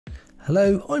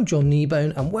Hello, I'm John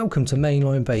Kneebone and welcome to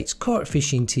Mainline Baits Carp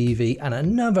Fishing TV and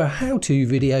another how-to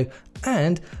video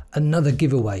and another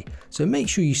giveaway. So make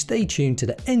sure you stay tuned to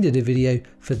the end of the video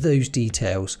for those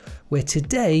details, where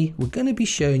today we're going to be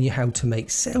showing you how to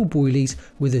make sail boilies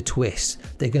with a twist.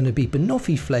 They're going to be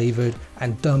Banoffee flavoured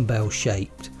and dumbbell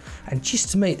shaped. And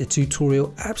just to make the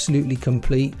tutorial absolutely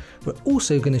complete, we're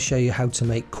also going to show you how to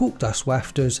make Cork Dust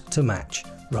Wafters to match.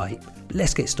 Right,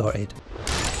 let's get started.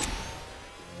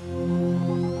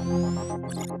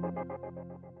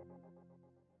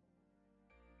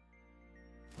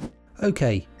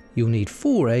 Okay, you'll need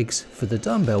 4 eggs for the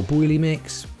Dumbell boilie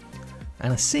mix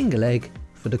and a single egg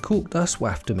for the Cork Dust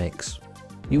Wafter mix.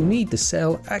 You'll need the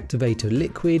cell activator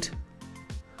liquid,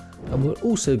 and we'll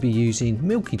also be using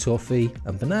milky toffee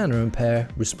and banana and pear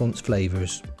response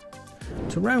flavours.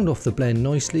 To round off the blend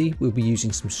nicely, we'll be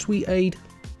using some sweet aid,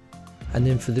 and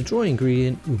then for the dry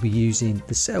ingredient we'll be using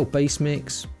the cell base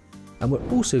mix, and we're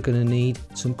also going to need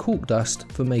some cork dust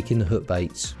for making the hook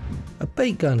baits. A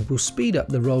bait gun will speed up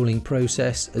the rolling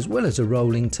process as well as a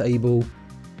rolling table.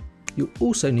 You'll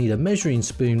also need a measuring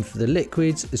spoon for the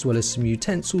liquids as well as some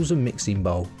utensils and mixing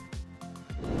bowl.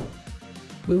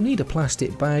 We'll need a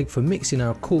plastic bag for mixing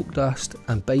our cork dust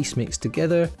and base mix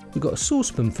together. We've got a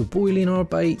saucepan for boiling our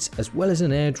baits as well as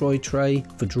an air dry tray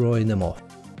for drying them off.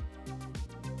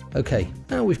 Okay,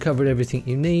 now we've covered everything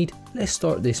you need, let's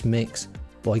start this mix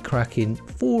by cracking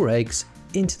 4 eggs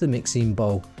into the mixing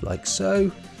bowl like so,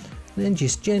 and then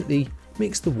just gently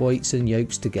mix the whites and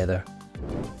yolks together.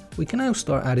 We can now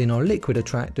start adding our liquid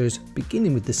attractors,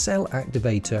 beginning with the cell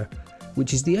activator,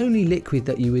 which is the only liquid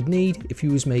that you would need if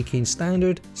you was making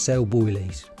standard cell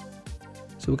boilies.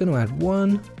 So we're going to add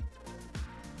 1,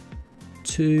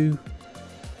 2,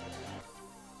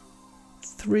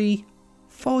 3,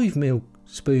 5ml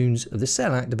spoons of the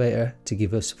cell activator to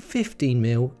give us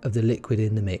 15ml of the liquid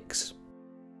in the mix.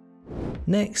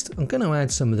 Next, I'm going to add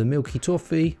some of the milky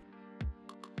toffee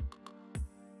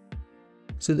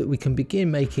so that we can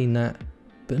begin making that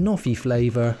Banoffee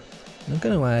flavour. I'm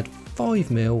going to add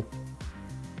 5ml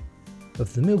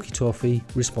of the milky toffee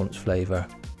response flavour.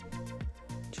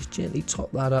 Just gently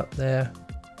top that up there,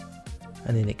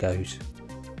 and in it goes.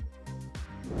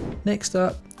 Next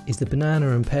up is the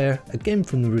banana and pear, again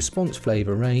from the response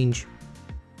flavour range.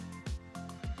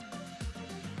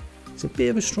 It's a bit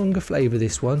of a stronger flavour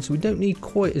this one, so we don't need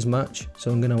quite as much, so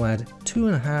I'm going to add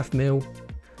 2.5ml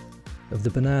of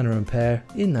the banana and pear,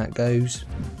 in that goes.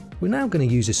 We're now going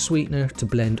to use a sweetener to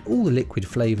blend all the liquid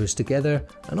flavours together,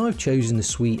 and I've chosen the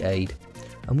sweet aid,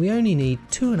 and we only need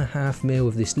 2.5ml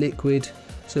of this liquid,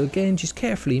 so again just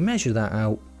carefully measure that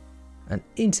out, and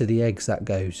into the eggs that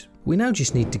goes. We now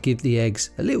just need to give the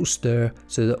eggs a little stir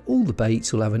so that all the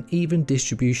baits will have an even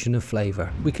distribution of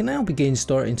flavour. We can now begin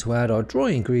starting to add our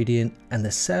dry ingredient and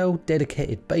the cell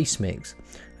dedicated base mix,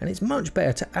 and it's much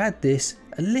better to add this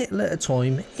a little at a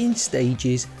time in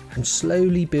stages and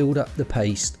slowly build up the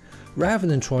paste, rather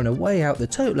than trying to weigh out the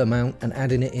total amount and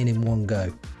adding it in one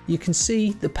go. You can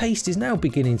see the paste is now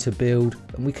beginning to build,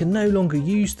 and we can no longer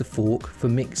use the fork for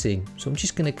mixing, so I'm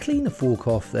just going to clean the fork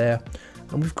off there,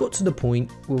 and we've got to the point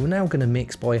where we're now going to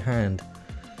mix by hand.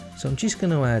 So I'm just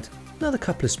going to add another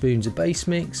couple of spoons of base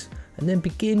mix and then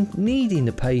begin kneading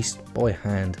the paste by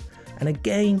hand, and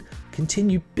again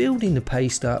continue building the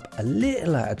paste up a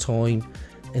little at a time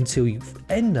until you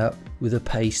end up with a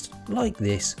paste like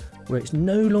this, where it's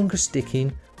no longer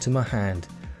sticking to my hand.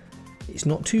 It's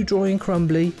not too dry and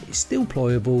crumbly, it's still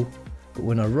pliable, but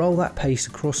when I roll that paste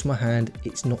across my hand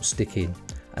it's not sticking,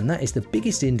 and that is the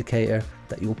biggest indicator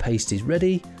that your paste is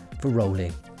ready for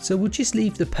rolling. So we'll just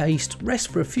leave the paste rest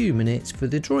for a few minutes for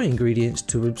the dry ingredients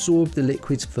to absorb the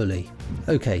liquids fully.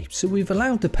 Okay, so we've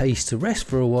allowed the paste to rest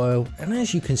for a while, and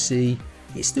as you can see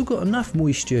it's still got enough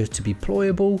moisture to be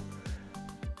pliable,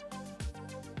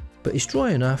 but it's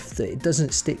dry enough that it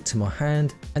doesn't stick to my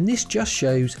hand, and this just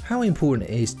shows how important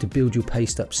it is to build your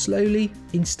paste up slowly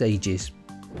in stages.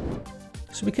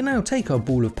 So we can now take our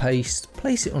ball of paste,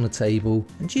 place it on a table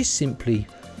and just simply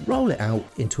roll it out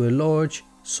into a large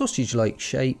sausage like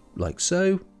shape like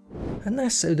so, and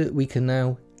that's so that we can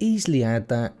now easily add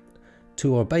that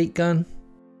to our bait gun,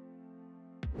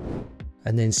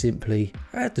 and then simply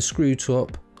add the screw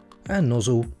top and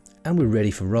nozzle, and we're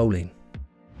ready for rolling.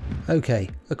 Okay,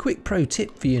 a quick pro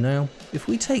tip for you now. If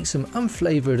we take some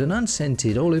unflavoured and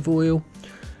unscented olive oil,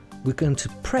 we're going to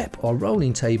prep our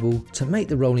rolling table to make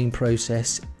the rolling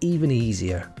process even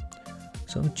easier.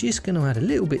 So I'm just going to add a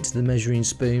little bit to the measuring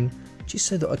spoon, just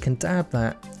so that I can dab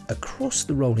that across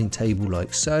the rolling table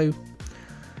like so,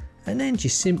 and then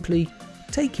just simply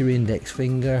take your index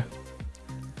finger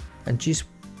and just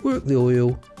work the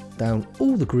oil down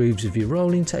all the grooves of your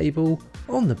rolling table,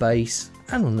 on the base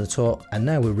and on the top, and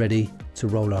now we're ready to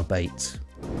roll our baits.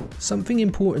 Something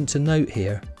important to note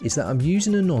here is that I'm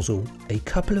using a nozzle a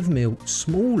couple of mil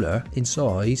smaller in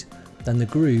size than the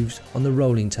grooves on the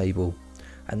rolling table,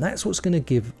 and that's what's going to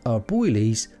give our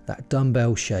boilies that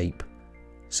dumbbell shape.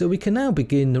 So we can now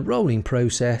begin the rolling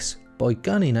process by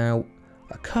gunning out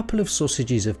a couple of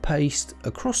sausages of paste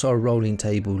across our rolling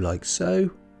table like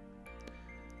so,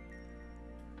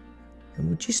 and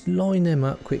we'll just line them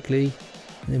up quickly.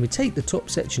 And then we take the top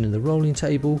section of the rolling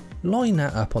table, line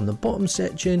that up on the bottom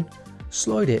section,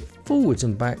 slide it forwards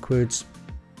and backwards.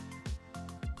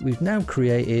 We've now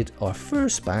created our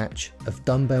first batch of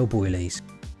dumbbell boilies.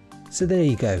 So there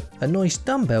you go, a nice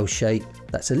dumbbell shape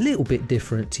that's a little bit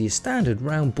different to your standard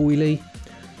round boilie.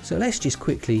 So let's just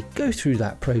quickly go through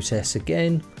that process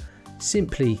again.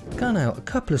 Simply gun out a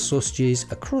couple of sausages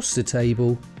across the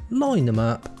table, line them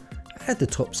up, add the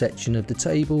top section of the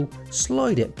table,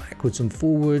 slide it backwards and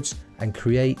forwards, and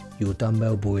create your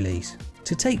dumbbell boilies.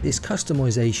 To take this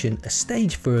customization a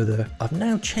stage further, I've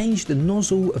now changed the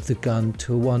nozzle of the gun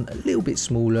to one a little bit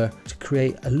smaller to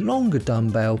create a longer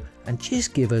dumbbell and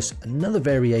just give us another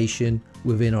variation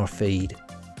within our feed.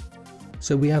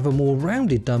 So we have a more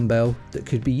rounded dumbbell that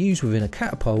could be used within a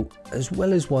catapult, as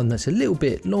well as one that's a little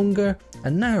bit longer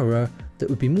and narrower that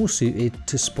would be more suited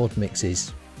to spod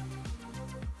mixes.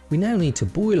 We now need to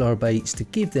boil our baits to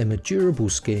give them a durable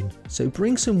skin, so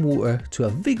bring some water to a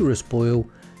vigorous boil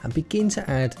and begin to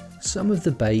add some of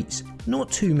the baits, not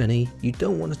too many, you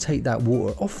don't want to take that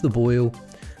water off the boil,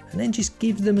 and then just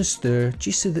give them a stir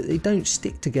just so that they don't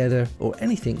stick together or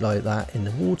anything like that in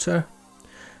the water.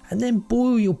 And then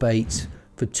boil your baits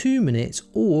for 2 minutes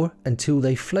or until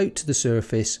they float to the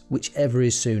surface, whichever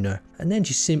is sooner, and then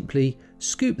just simply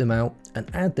scoop them out and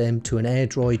add them to an air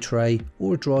dry tray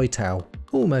or a dry towel.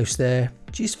 Almost there,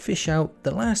 just fish out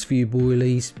the last few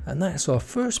boilies, and that's our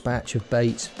first batch of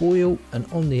baits boiled and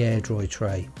on the air dry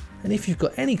tray. And if you've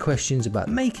got any questions about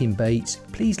making baits,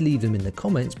 please leave them in the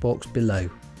comments box below.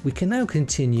 We can now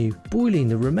continue boiling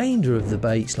the remainder of the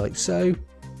baits like so,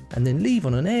 and then leave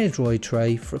on an air dry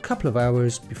tray for a couple of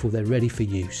hours before they're ready for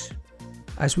use.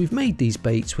 As we've made these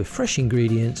baits with fresh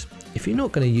ingredients, if you're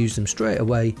not going to use them straight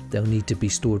away, they'll need to be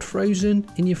stored frozen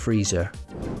in your freezer.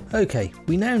 Okay,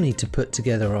 we now need to put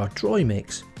together our dry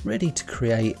mix, ready to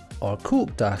create our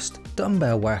Cork Dust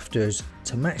Dumbell Wafters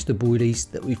to match the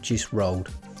boilies that we've just rolled.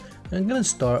 And I'm going to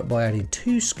start by adding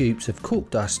 2 scoops of Cork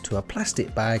Dust to a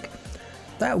plastic bag.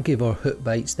 That'll give our hook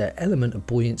baits their element of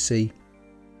buoyancy.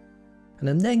 And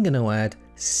I'm then going to add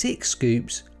 6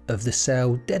 scoops of the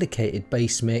Cell dedicated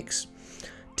base mix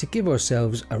to give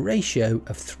ourselves a ratio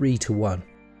of 3:1.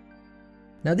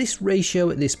 Now this ratio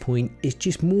at this point is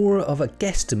just more of a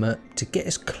guesstimate to get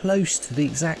us close to the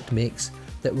exact mix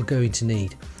that we're going to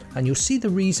need, and you'll see the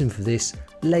reason for this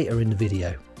later in the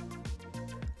video.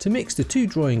 To mix the 2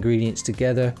 dry ingredients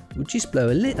together, we'll just blow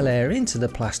a little air into the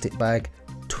plastic bag,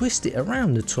 twist it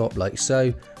around the top like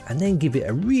so, and then give it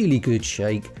a really good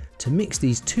shake to mix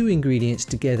these 2 ingredients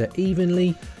together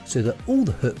evenly so that all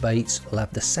the hook baits will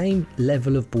have the same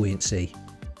level of buoyancy.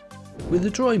 With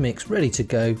the dry mix ready to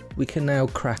go, we can now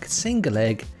crack a single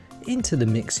egg into the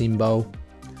mixing bowl,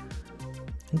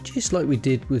 and just like we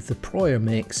did with the prior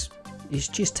mix, is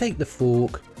just take the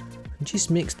fork and just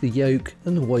mix the yolk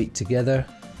and the white together.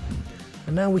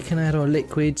 And now we can add our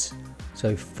liquids,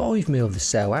 so 5 ml of the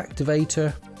Cell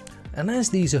activator, and as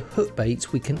these are hook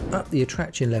baits we can up the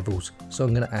attraction levels, so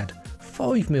I'm going to add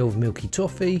 5 ml of milky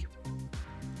toffee,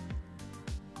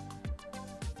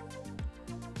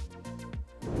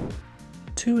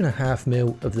 two and a half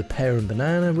ml of the pear and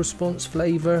banana response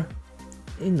flavour,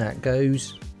 in that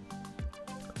goes,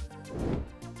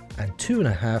 and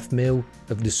 2.5 ml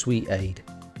of the sweet aid.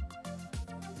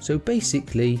 So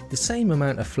basically the same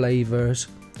amount of flavours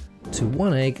to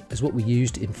 1 egg as what we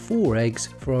used in 4 eggs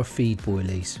for our feed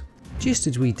boilies. Just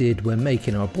as we did when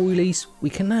making our boilies, we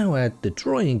can now add the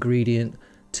dry ingredient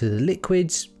to the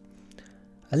liquids,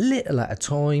 a little at a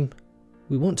time.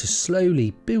 We want to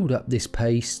slowly build up this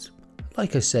paste,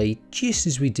 like I say, just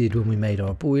as we did when we made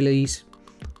our boilies.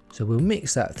 So we'll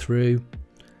mix that through,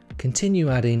 continue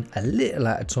adding a little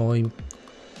at a time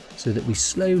so that we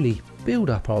slowly build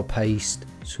up our paste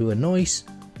to a nice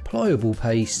pliable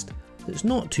paste that's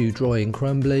not too dry and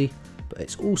crumbly, but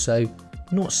it's also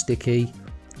not sticky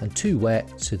and too wet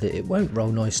so that it won't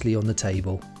roll nicely on the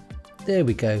table. There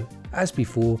we go, as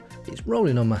before, it's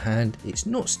rolling on my hand, it's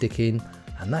not sticking,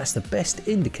 and that's the best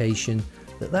indication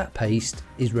that that paste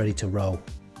is ready to roll.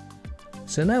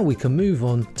 So now we can move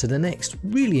on to the next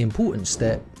really important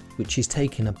step, which is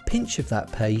taking a pinch of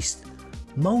that paste,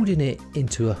 moulding it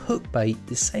into a hook bait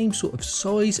the same sort of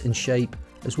size and shape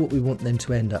as what we want them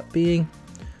to end up being.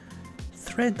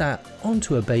 Thread that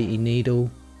onto a baiting needle.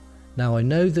 Now I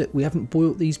know that we haven't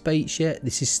boiled these baits yet,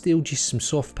 this is still just some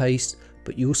soft paste,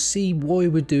 but you'll see why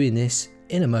we're doing this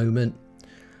in a moment.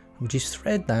 We'll just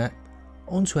thread that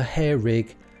onto a hair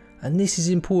rig, and this is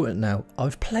important now.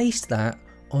 I've placed that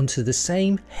onto the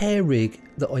same hair rig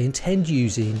that I intend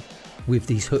using with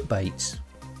these hook baits.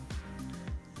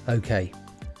 Okay,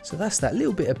 so that's that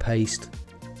little bit of paste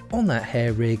on that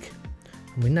hair rig,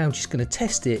 and we're now just going to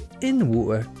test it in the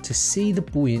water to see the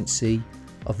buoyancy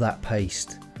of that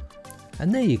paste.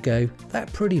 And there you go,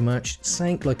 that pretty much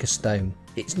sank like a stone.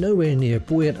 It's nowhere near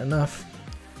buoyant enough,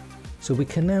 so we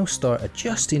can now start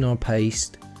adjusting our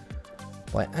paste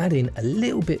by adding a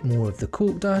little bit more of the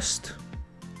cork dust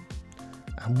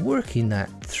and working that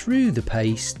through the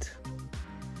paste,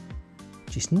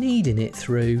 just kneading it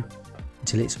through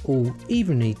until it's all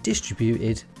evenly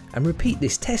distributed, and repeat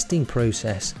this testing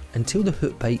process until the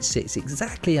hook bait sits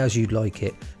exactly as you'd like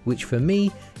it, which for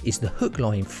me is the hook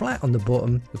lying flat on the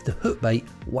bottom with the hook bait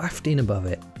wafting above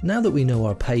it. Now that we know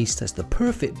our paste has the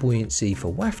perfect buoyancy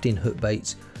for wafting hook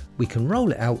baits, we can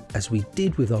roll it out as we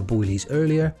did with our boilies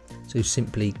earlier. So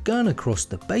simply gun across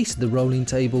the base of the rolling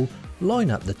table,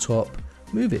 line up the top,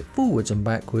 move it forwards and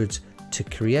backwards to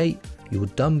create your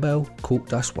Dumbell Cork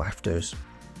Dust Wafters.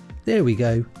 There we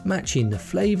go, matching the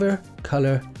flavour,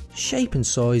 colour, shape and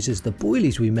size as the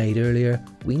boilies we made earlier.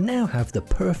 We now have the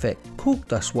perfect Cork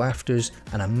Dust Wafters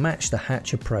and a match the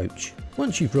hatch approach.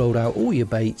 Once you've rolled out all your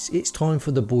baits, it's time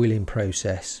for the boiling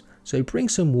process. So bring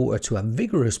some water to a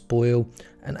vigorous boil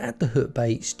and add the hook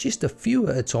baits just a few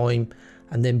at a time,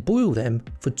 and then boil them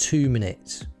for 2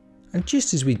 minutes. And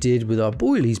just as we did with our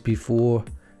boilies before,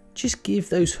 just give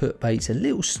those hook baits a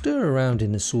little stir around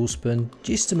in the saucepan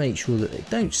just to make sure that they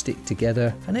don't stick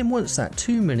together. And then once that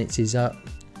 2 minutes is up,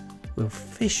 we'll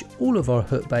fish all of our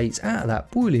hook baits out of that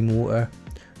boiling water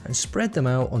and spread them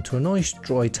out onto a nice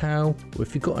dry towel, or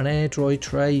if you've got an air dry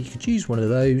tray you could use one of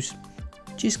those.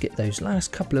 Just get those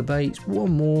last couple of baits,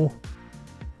 one more,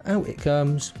 out it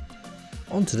comes,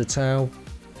 onto the towel,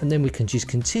 and then we can just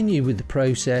continue with the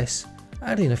process,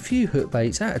 adding a few hook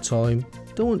baits at a time.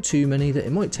 Don't want too many that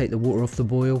it might take the water off the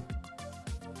boil.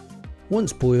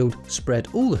 Once boiled, spread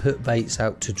all the hook baits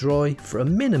out to dry for a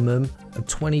minimum of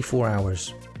 24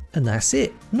 hours. And that's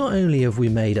it. Not only have we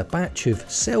made a batch of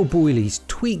sail boilies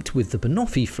tweaked with the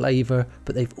Banoffee flavour,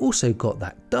 but they've also got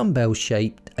that dumbbell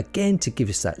shape again to give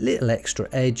us that little extra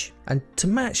edge. And to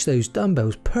match those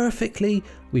dumbbells perfectly,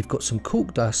 we've got some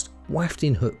cork dust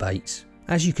wafting hook baits.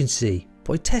 As you can see,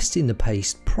 by testing the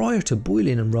paste prior to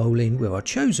boiling and rolling with our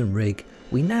chosen rig,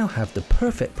 we now have the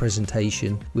perfect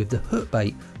presentation with the hook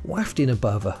bait wafting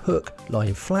above a hook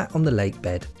lying flat on the lake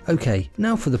bed. Okay,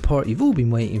 now for the part you've all been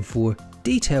waiting for,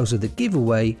 details of the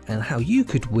giveaway and how you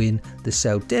could win the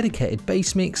Sail dedicated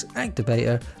base mix,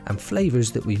 activator and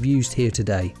flavours that we've used here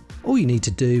today. All you need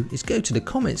to do is go to the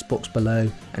comments box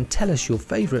below and tell us your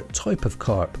favourite type of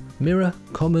carp. Mirror,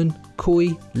 common,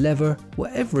 koi, lever,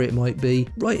 whatever it might be,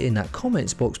 write in that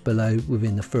comments box below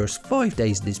within the first 5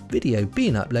 days of this video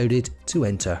being uploaded to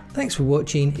enter. Thanks for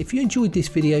watching. If you enjoyed this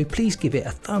video, please give it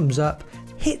a thumbs up,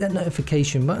 hit that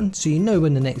notification button so you know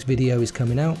when the next video is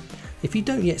coming out. If you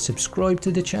don't yet subscribe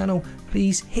to the channel,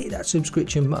 please hit that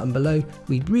subscription button below,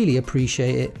 we'd really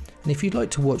appreciate it. And if you'd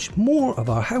like to watch more of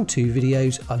our how-to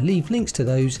videos, I'll leave links to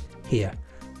those here.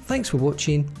 Thanks for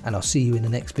watching, and I'll see you in the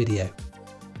next video.